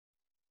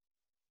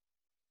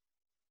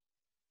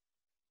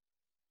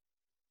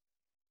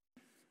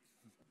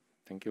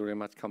Thank you very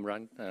much,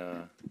 Kamran.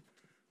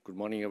 Good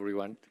morning,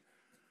 everyone.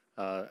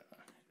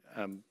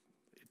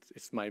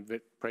 It's my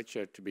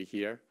pleasure to be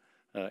here.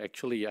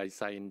 Actually, I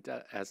signed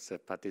as a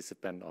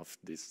participant of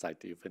this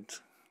site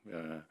event,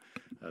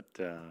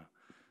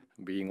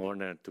 being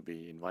honored to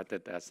be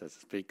invited as a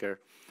speaker.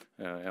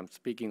 I'm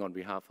speaking on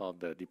behalf of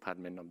the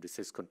Department of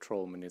Disease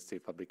Control, Ministry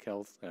of Public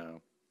Health.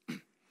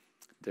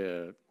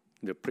 The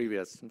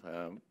previous,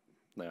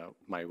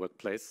 my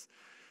workplace.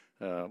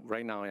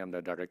 Right now, I am the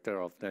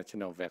director of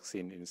National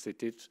Vaccine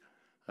Institute,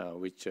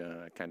 which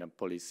kind of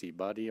policy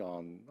body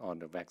on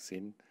the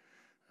vaccine,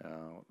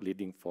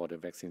 leading for the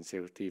vaccine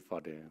security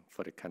for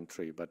the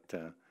country. But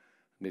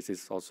this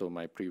is also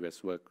my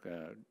previous work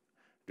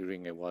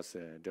during I was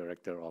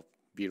director of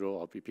Bureau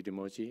of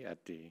Epidemiology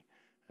at the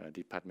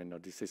Department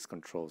of Disease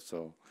Control.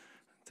 So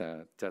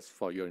just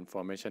for your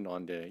information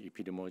on the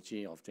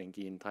epidemiology of dengue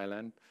in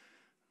Thailand.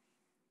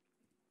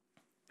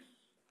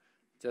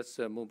 Just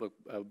move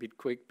a bit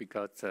quick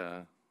because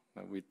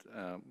with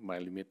my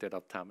limited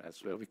of time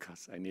as well,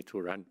 because I need to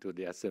run to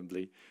the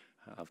assembly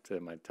after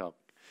my talk.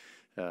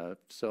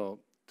 So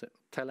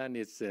Thailand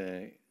is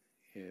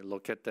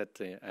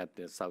located at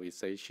the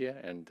Southeast Asia,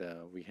 and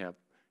we have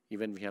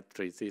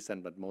 3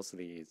 seasons, but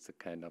mostly it's a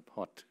kind of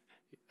hot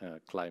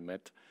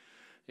climate.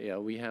 Yeah,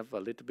 we have a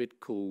little bit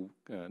cool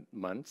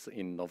months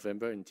in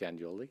November and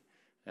January,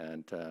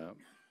 and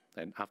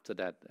after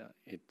that,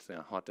 it's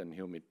a hot and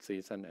humid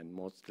season, and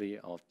mostly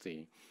of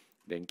the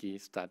dengue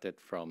started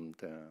from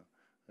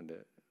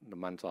the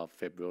months of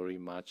February,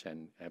 March,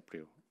 and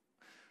April.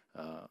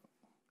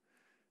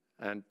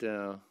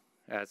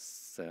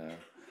 As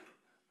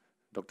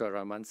Dr.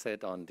 Rahman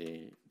said on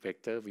the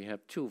vector, we have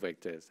 2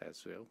 vectors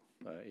as well,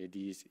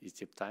 Aedes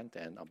aegypti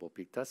and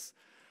Albopictus.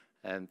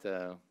 And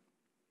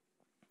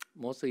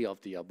mostly of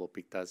the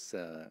Albopictus,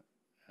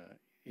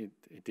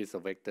 it is a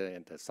vector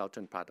in the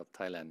southern part of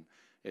Thailand,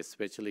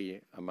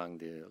 especially among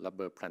the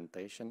rubber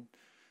plantation.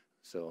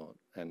 So,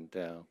 and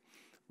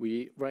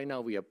right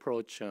now we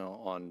approach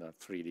on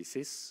 3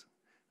 diseases,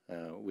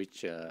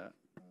 which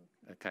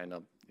kind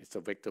of it's a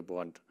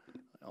vector-borne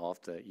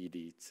of the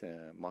Aedes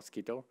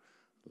mosquito,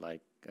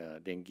 like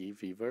dengue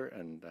fever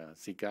and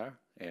Zika,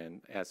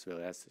 and as well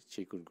as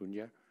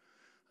chikungunya.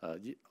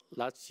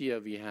 Last year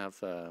we have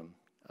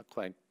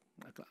quite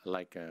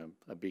like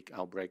a big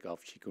outbreak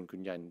of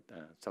chikungunya in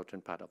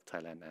southern part of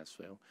Thailand as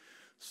well.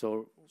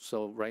 So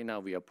right now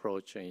we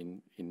approach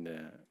in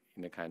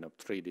a kind of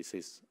 3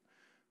 disease.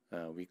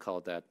 We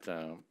call that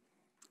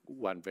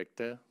one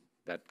vector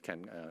that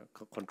can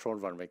control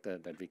one vector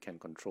that we can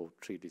control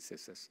 3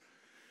 diseases.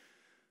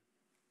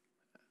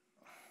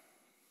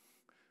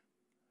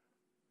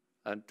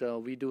 And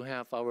we do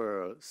have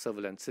our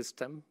surveillance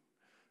system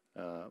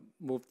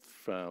moved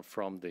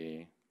from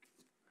the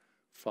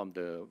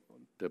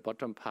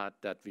bottom part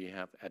that we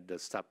have at the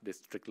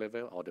sub-district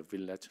level or the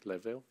village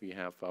level. We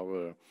have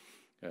our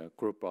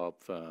group of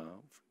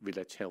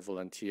village health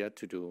volunteers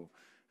to do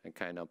a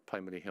kind of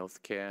primary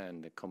health care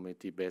and the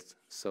community-based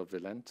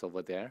surveillance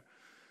over there.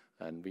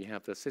 And we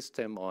have the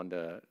system on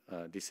the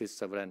disease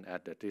surveillance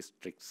at the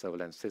district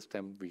surveillance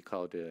system. We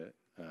call the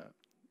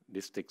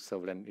District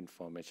Surveillance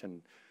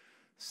Information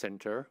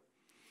Center.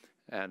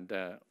 And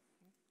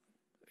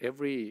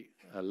every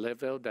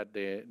level that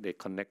they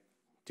connect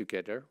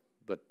together,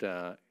 but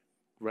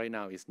right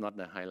now it's not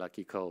a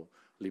hierarchical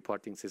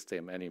reporting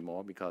system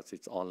anymore because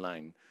it's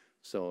online.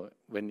 So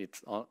when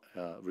it's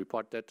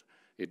reported,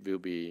 it will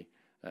be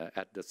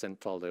at the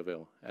central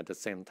level at the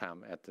same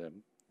time at the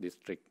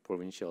district,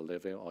 provincial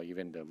level, or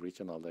even the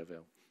regional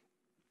level.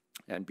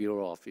 And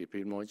Bureau of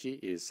Epidemiology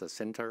is a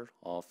center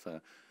of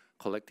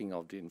collecting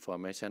of the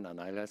information,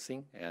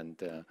 analyzing,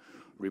 and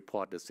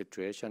report the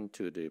situation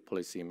to the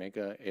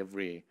policymaker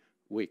every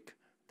week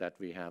that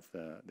we have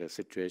the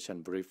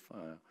situation brief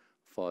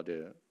for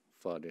the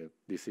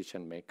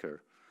decision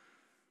maker.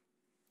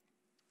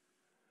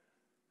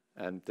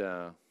 And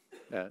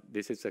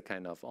this is a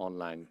kind of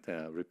online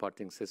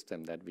reporting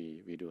system that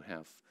we do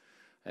have.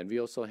 And we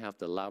also have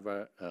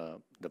the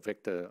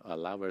vector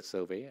larva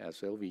survey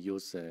as well. We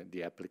use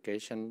the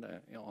application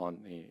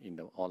in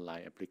the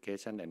online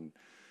application and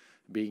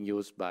being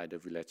used by the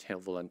village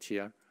health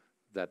volunteer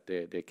that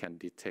they can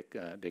detect,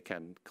 they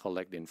can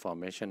collect the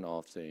information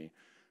of the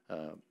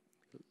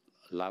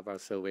larva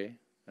survey,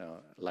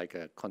 like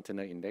a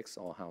container index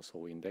or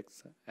household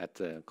index at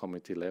the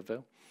community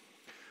level.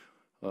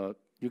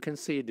 You can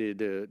see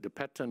the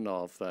pattern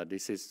of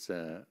disease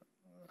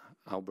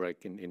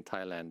outbreak in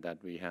Thailand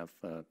that we have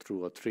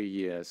 2 or 3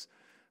 years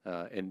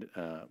in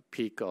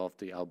peak of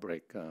the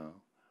outbreak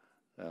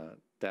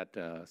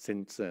that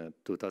since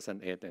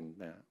 2008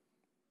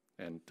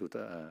 and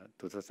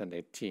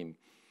 2018.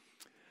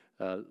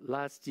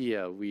 Last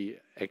year, we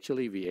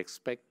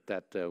expect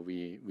that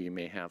we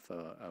may have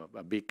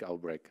a big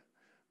outbreak,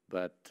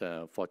 but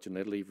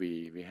fortunately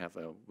we have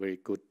a very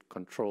good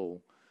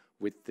control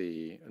with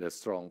the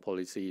strong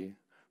policy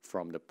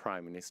from the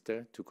Prime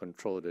Minister to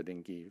control the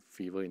dengue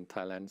fever in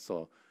Thailand.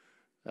 So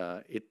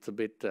it's a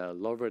bit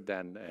lower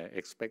than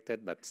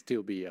expected, but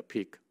still be a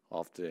peak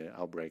of the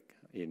outbreak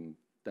in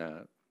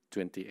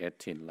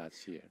 2018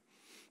 last year.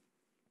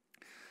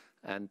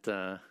 And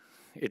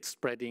it's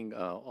spreading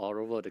all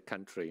over the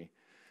country.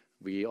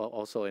 We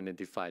also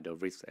identified the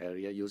risk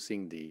area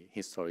using the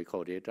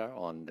historical data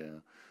on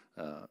the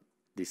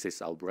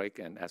disease outbreak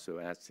and as well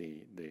as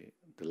the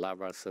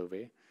larva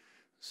survey.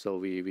 So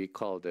we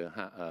call the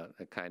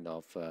a kind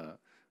of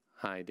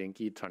high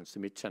dengue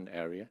transmission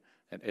area,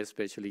 and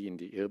especially in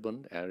the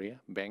urban area,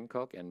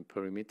 Bangkok and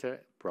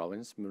perimeter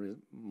province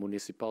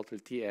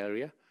municipality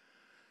area,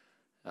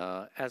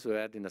 as well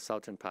as in the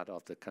southern part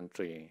of the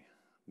country,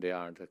 they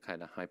are the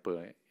kind of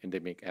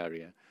hyper-endemic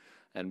area.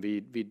 And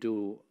we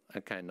do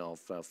a kind of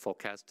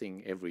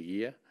forecasting every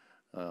year.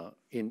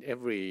 In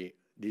every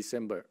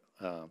December,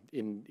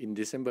 in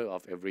December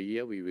of every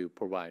year, we will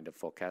provide the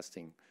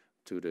forecasting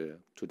to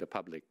the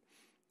public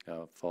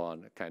for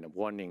a kind of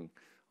warning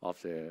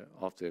of the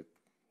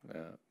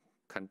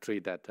country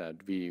that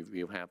we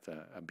will have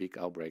a big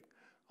outbreak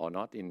or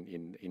not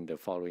in the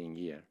following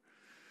year.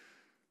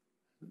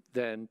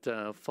 Then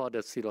for the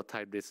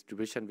serotype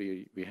distribution,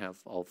 we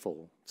have all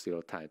 4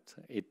 serotypes.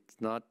 It's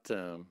not,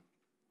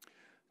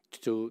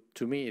 to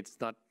me, it's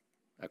not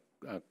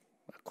a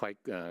quite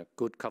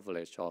good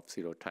coverage of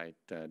serotype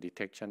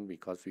detection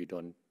because we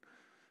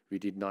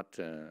did not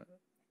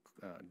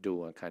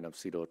do a kind of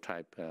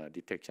serotype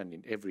detection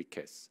in every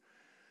case.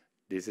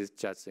 This is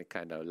just a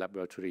kind of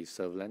laboratory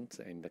surveillance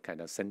in the kind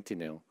of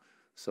sentinel.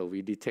 So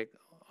we detect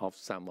of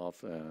some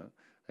of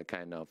a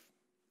kind of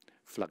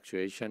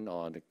fluctuation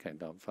or the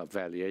kind of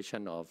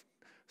variation of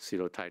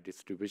serotype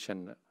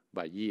distribution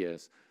by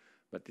years,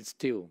 but it's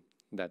still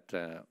that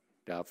there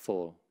are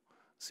 4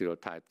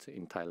 serotypes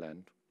in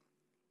Thailand.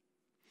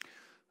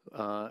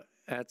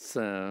 As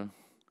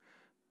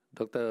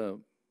Dr.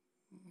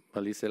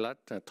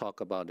 Maliselat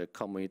talked about the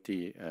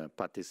community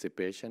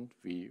participation,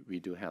 we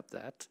do have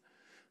that.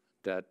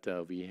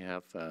 We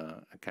have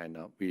a kind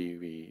of,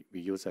 we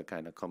use a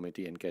kind of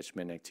community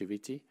engagement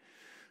activity.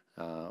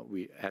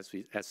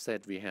 As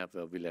said, we have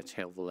a village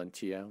health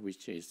volunteer,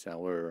 which is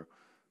our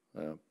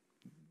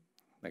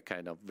a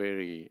kind of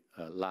very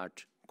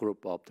large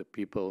group of the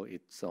people.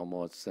 It's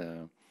almost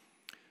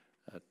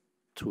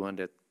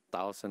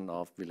 200,000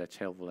 of village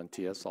health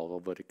volunteers all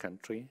over the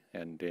country,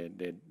 and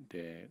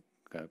they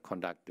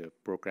conduct the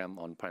program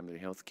on primary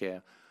health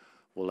care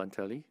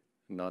voluntarily.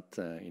 Not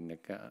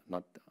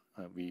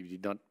we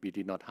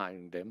did not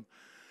hire them,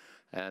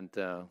 and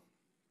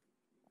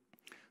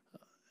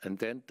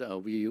then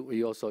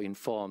we also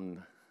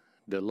inform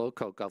the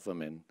local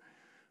government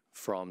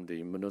from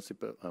the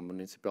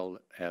municipal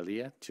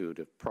area to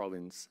the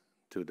province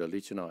to the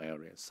regional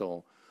area.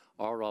 So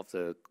all of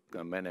the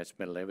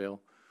management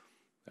level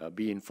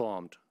be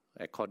informed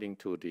according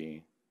to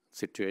the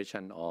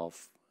situation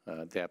of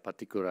their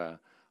particular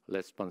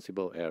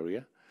responsible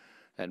area,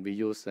 and we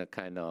use a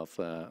kind of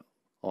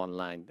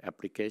online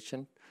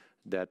application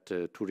that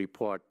to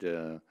report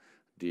the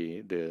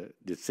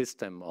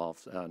system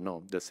of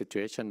the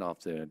situation of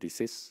the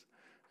disease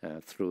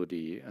through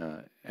the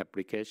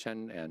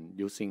application and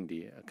using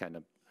the kind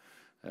of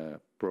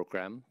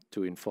program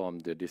to inform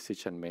the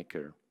decision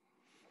maker.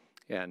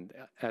 And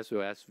as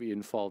well as we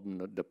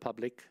inform the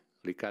public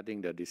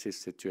regarding the disease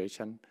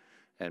situation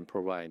and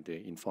provide the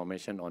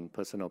information on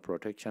personal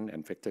protection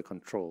and vector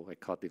control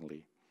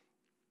accordingly.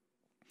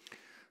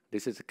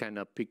 This is a kind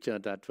of picture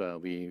that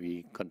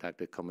we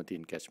conduct a community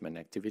engagement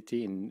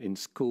activity in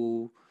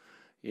school,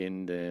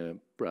 in the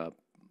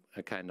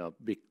a kind of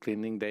big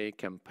cleaning day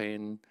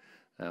campaign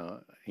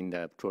in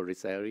the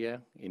tourist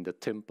area, in the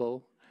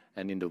temple,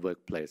 and in the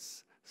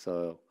workplace.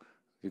 So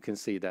you can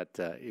see that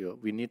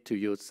we need to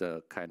use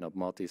kind of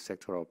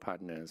multi-sectoral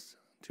partners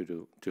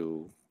to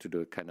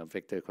do kind of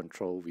vector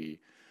control. We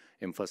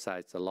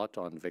emphasize a lot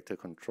on vector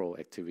control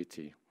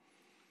activity.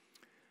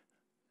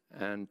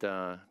 And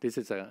this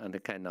is a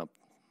kind of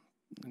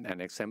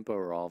an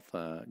example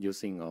of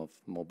using of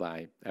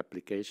mobile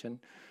application.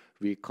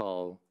 We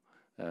call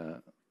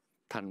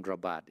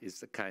Tandrabat.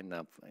 It's a kind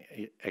of,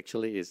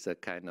 actually it's a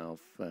kind of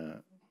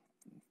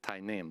Thai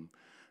name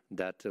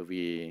that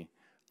we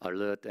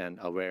alert and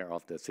aware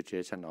of the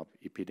situation of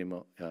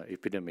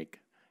epidemic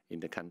in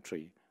the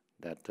country,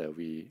 that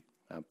we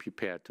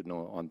prepare to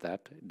know on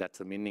that. That's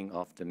the meaning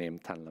of the name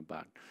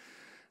Tandrabat.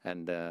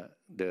 And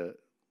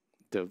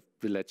the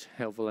village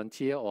health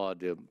volunteer or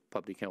the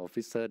public health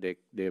officer, they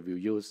will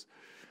use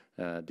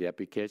the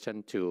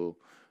application to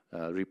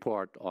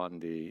report on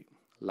the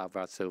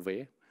larva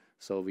survey,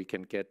 so we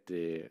can get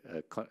the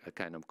a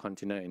kind of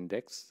container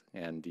index.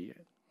 And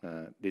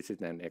this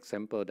is an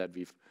example that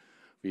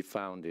we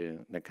found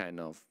the kind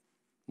of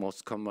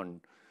most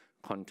common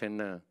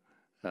container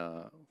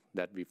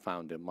that we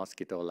found the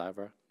mosquito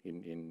larva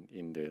in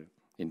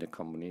the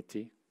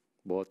community,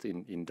 both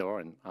in indoor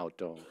and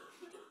outdoor.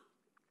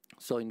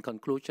 So in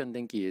conclusion,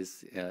 dengue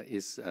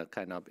is a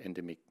kind of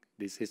endemic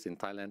disease in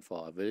Thailand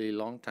for a very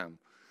long time,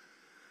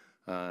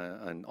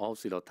 and all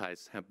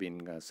serotypes have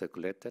been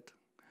circulated.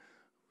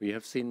 We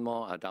have seen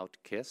more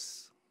adult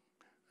cases.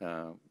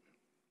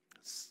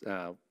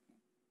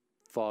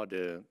 For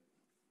the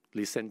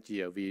recent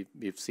year,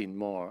 we've seen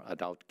more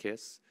adult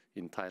cases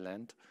in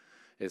Thailand,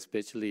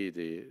 especially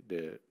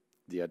the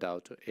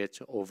adult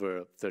age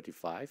over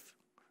 35.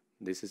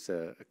 This is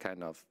a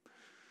kind of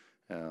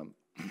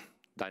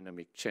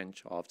dynamic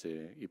change of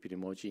the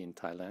epidemiology in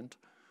Thailand.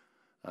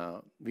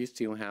 We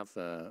still have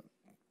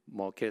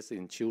more cases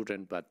in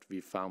children, but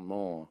we found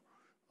more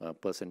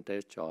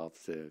percentage of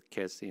the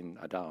cases in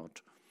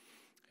adult.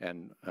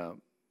 And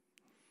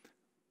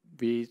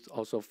we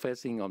also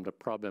facing on the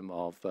problem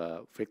of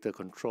vector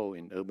control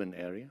in urban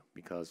area,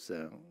 because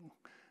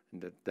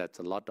that's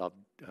a lot of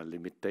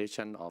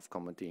limitation of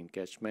community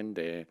engagement.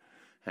 They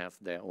have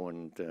their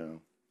own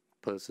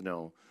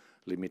personal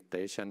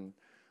limitation.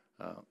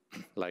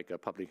 Like a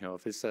public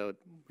health officer,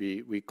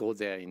 we go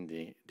there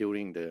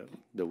during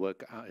the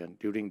work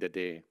during the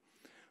day,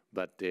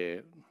 but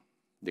they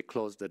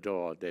closed the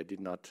door. They did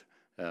not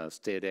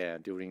stay there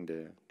during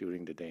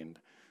the day. And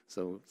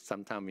so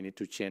sometimes we need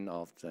to change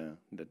off the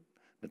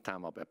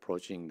time of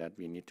approaching, that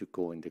we need to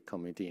go in the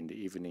community in the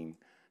evening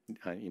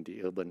in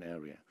the urban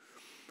area.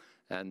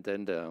 And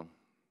then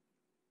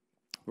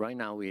right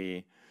now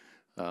we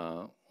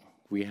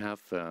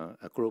have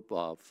a group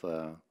of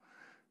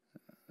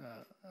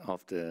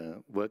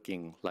the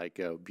working, like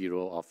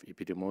Bureau of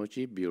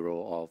Epidemiology,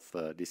 Bureau of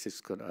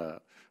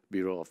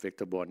Bureau of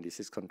Vector-Borne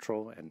Disease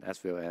Control, and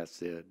as well as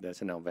the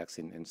National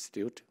Vaccine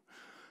Institute.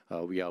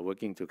 We are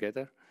working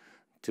together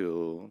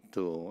to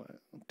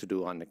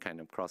do on the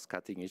kind of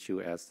cross-cutting issue,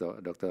 as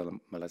Dr.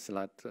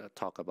 Malasilat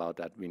talked about,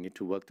 that we need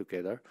to work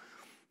together.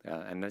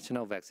 And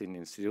National Vaccine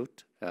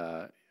Institute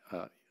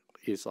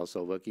is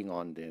also working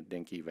on the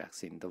dengue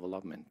vaccine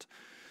development.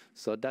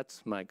 So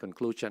that's my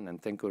conclusion,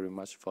 and thank you very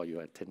much for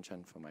your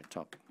attention for my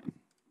talk.